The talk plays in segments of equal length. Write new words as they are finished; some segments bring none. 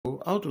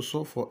how to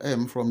solve for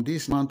m from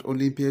this month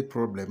Olympiad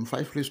problem.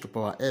 5 raised to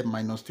power m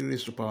minus 3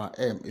 raised to power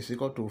m is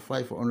equal to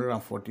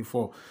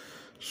 544.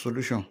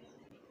 Solution.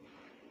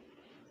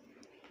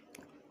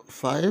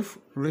 5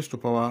 raised to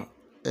power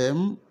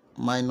m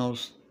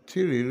minus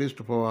 3 raised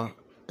to power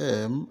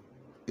m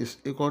is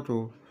equal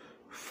to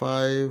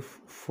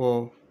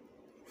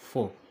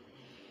 544.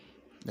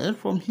 Then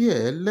from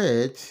here,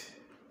 let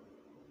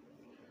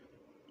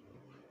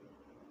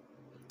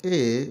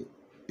a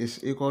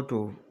is equal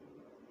to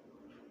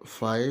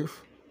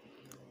 5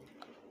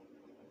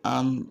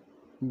 and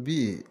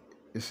b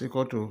is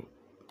equal to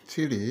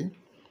 3.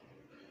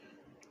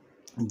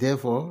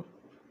 Therefore,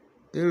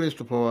 a raised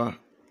to power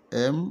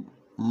m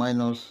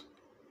minus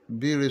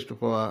b raised to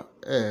power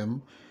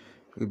m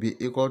will be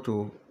equal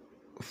to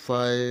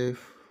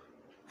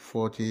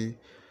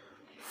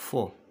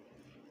 544.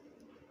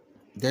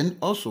 Then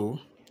also,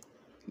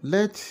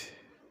 let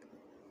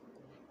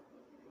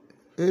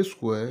a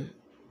square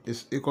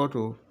is equal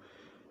to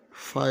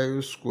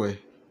 5 square.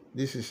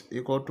 This is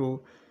equal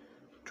to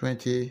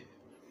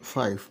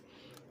 25.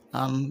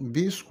 And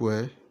b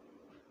square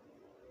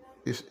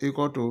is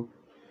equal to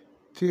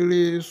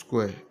 3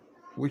 square,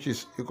 which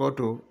is equal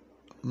to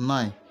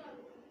 9.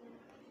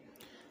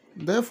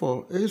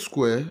 Therefore, a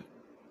square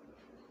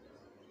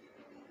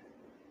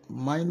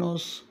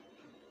minus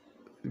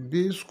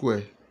b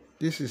square,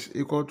 this is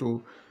equal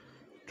to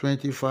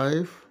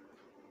 25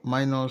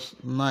 minus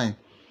 9.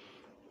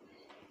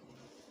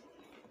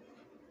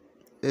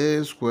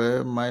 A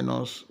square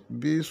minus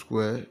b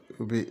square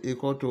will be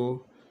equal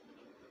to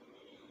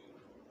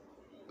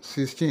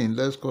 16.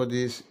 Let's call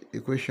this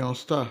equation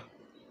star.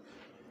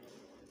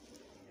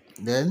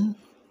 Then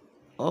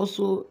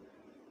also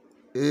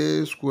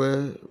a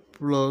square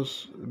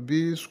plus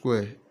b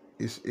square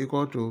is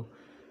equal to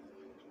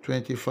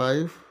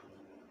 25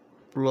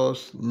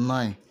 plus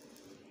 9.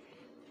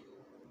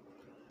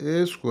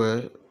 A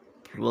square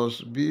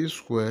plus b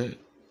square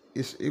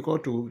is equal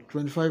to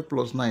 25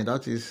 plus 9,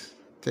 that is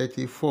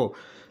 34.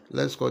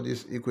 Let's call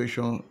this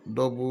equation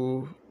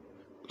double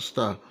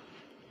star.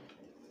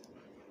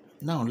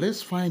 Now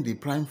let's find the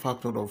prime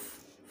factor of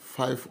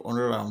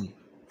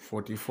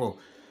 544.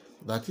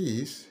 That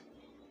is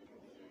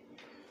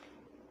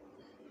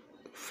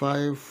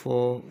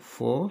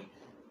 544.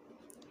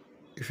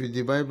 If you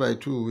divide by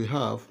 2, we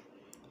have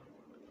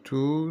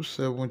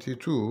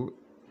 272.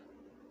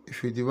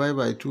 If you divide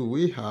by 2,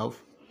 we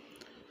have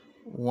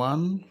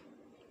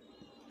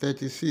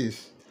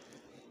 136.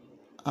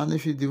 And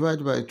if you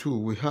divide by 2,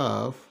 we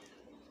have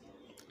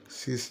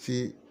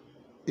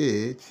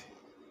 68.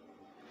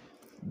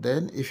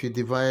 Then if you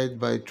divide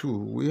by 2,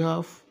 we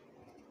have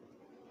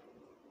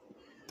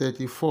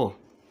 34.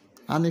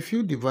 And if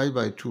you divide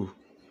by 2,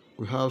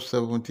 we have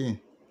 17.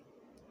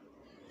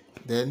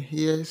 Then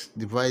here's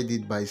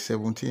divided by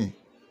 17.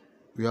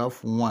 We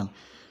have 1.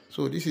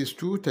 So this is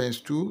 2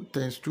 times 2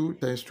 times 2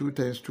 times 2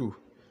 times 2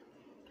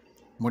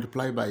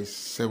 multiplied by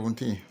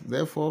 17.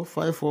 Therefore,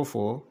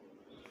 544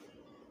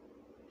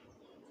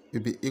 will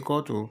be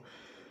equal to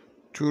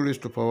 2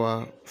 raised to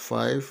power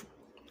 5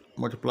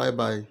 multiplied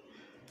by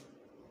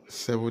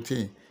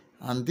 17.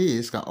 And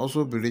this can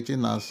also be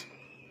written as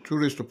 2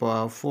 raised to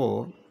power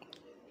 4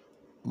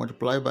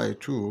 multiplied by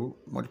 2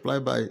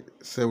 multiplied by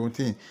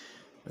 17.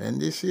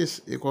 And this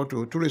is equal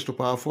to 2 raised to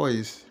power 4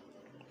 is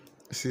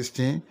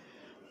 16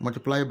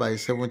 multiplied by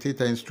 17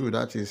 times 2,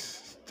 that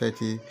is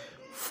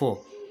 34.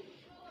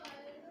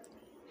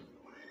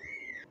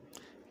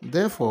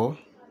 Therefore,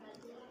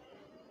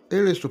 a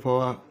raised to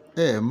power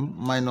m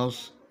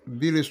minus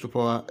b raised to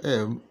power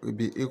m will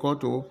be equal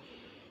to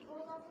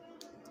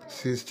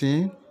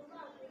 16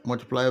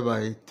 multiplied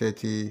by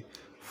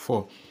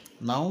 34.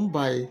 Now,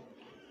 by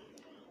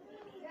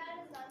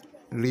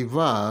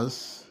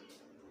reverse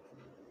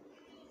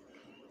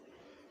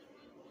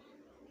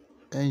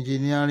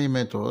engineering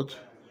method,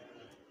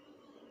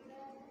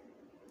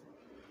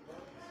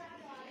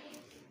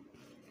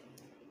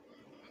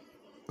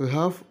 we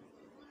have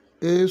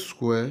a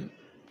square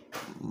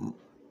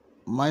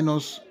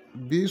minus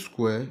b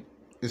square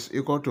is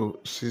equal to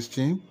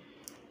 16,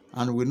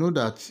 and we know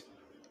that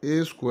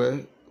a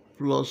square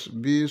plus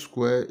b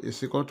square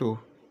is equal to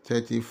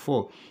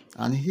 34.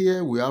 And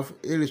here we have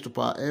a raised to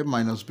power m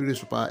minus b raised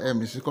to power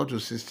m is equal to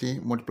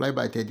 16 multiplied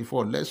by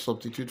 34. Let's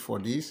substitute for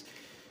this.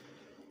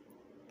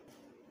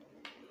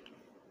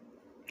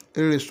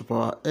 A raised to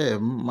power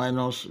m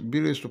minus b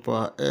raised to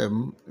power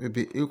m will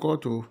be equal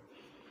to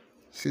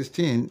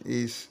 16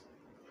 is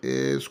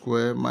a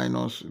square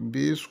minus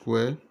b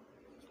square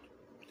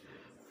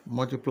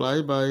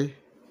multiplied by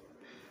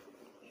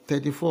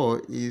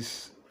 34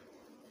 is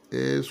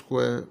a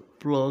square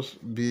plus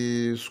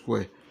b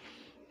square.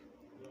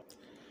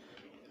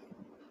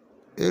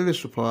 A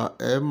raised to power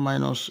m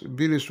minus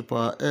b raised to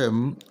power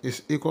m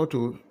is equal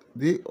to,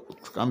 this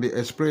can be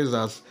expressed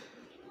as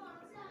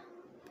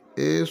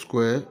a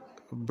square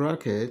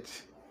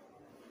bracket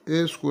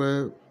a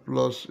square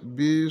plus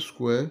b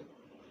square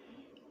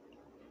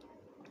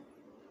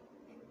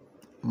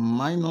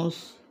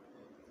minus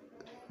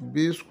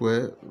b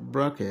square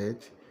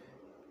bracket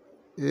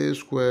a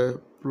square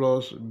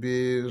plus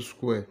b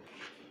square.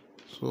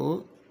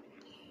 So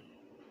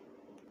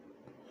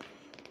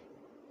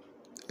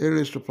a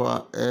raised to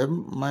power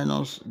m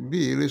minus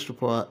b raised to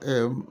power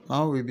m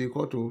now will be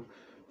equal to,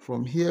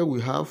 from here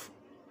we have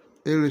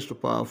a raised to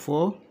power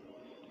 4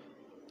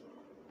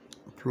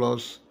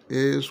 plus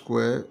a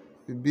square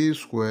b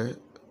square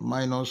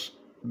minus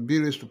b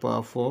raised to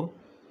power 4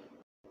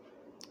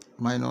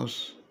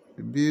 minus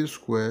b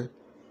square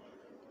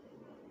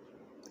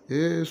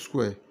a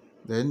square.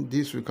 Then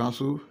this will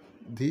cancel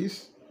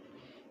this,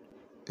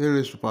 a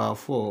raised to power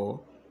 4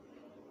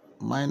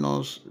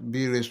 minus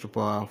b raised to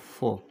power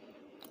 4.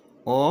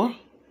 Or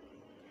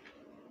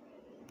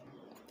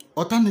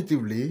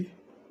alternatively,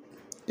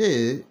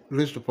 a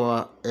raised to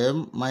power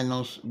m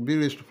minus b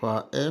raised to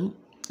power m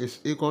is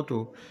equal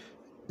to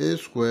a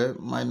square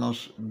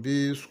minus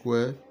b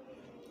square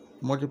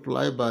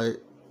multiplied by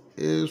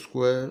a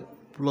square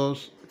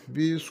plus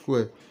b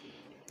square.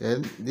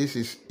 Then this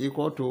is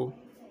equal to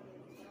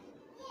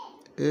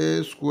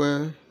a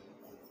square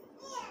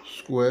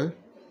square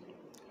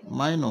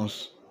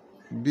minus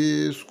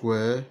b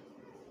square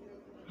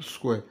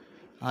square.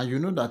 And you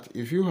know that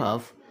if you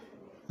have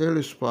a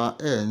raised to power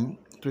n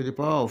to the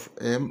power of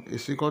m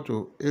is equal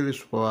to a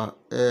raised to power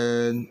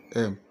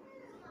nm,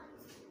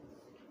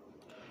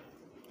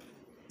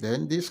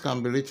 then this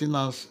can be written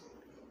as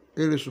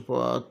a raised to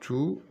power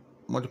 2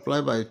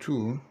 multiplied by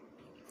 2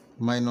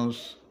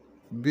 minus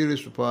b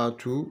raised to power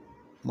 2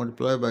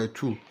 multiplied by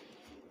 2.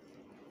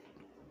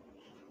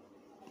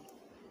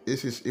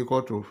 This is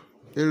equal to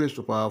a raised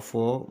to power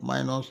 4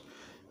 minus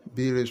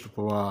b raised to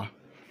power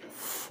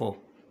 4.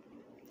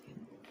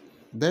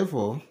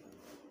 Therefore,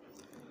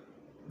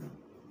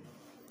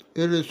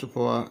 a raised to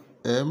power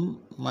m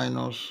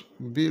minus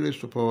b raised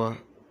to power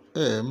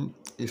m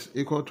is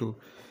equal to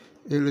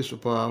a raised to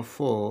power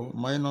 4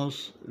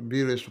 minus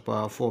b raised to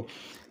power 4.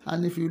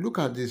 And if you look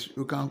at this,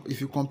 you can, if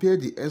you compare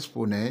the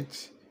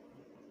exponent,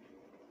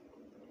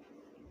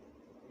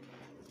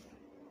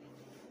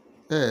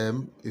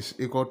 m is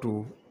equal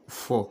to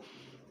 4.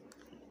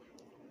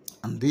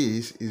 And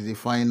this is the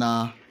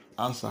final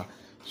answer.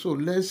 So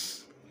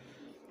let's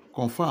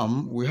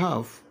confirm. We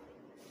have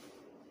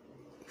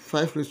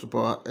 5 raised to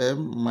power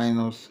m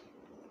minus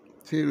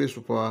 3 raised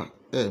to power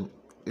m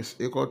is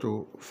equal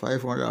to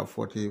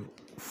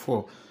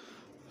 544.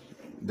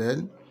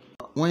 Then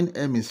when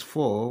m is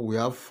 4, we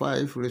have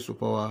 5 raised to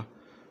power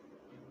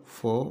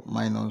 4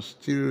 minus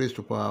 3 raised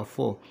to power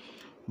 4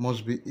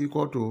 must be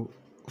equal to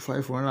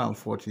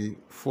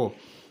 544.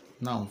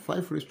 Now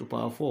 5 raised to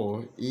power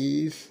 4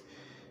 is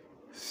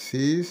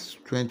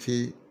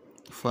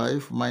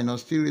 625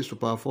 minus 3 raised to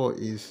power 4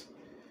 is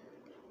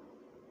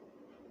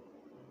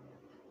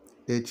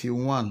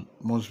 81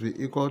 must be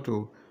equal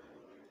to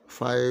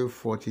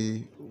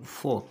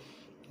 544.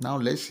 Now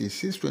let's see,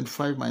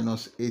 625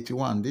 minus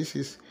 81, this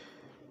is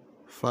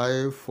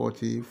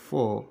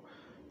 544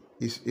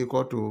 is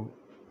equal to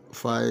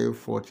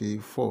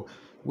 544,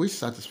 which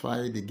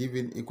satisfies the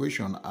given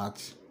equation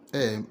at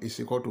m is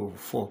equal to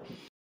 4.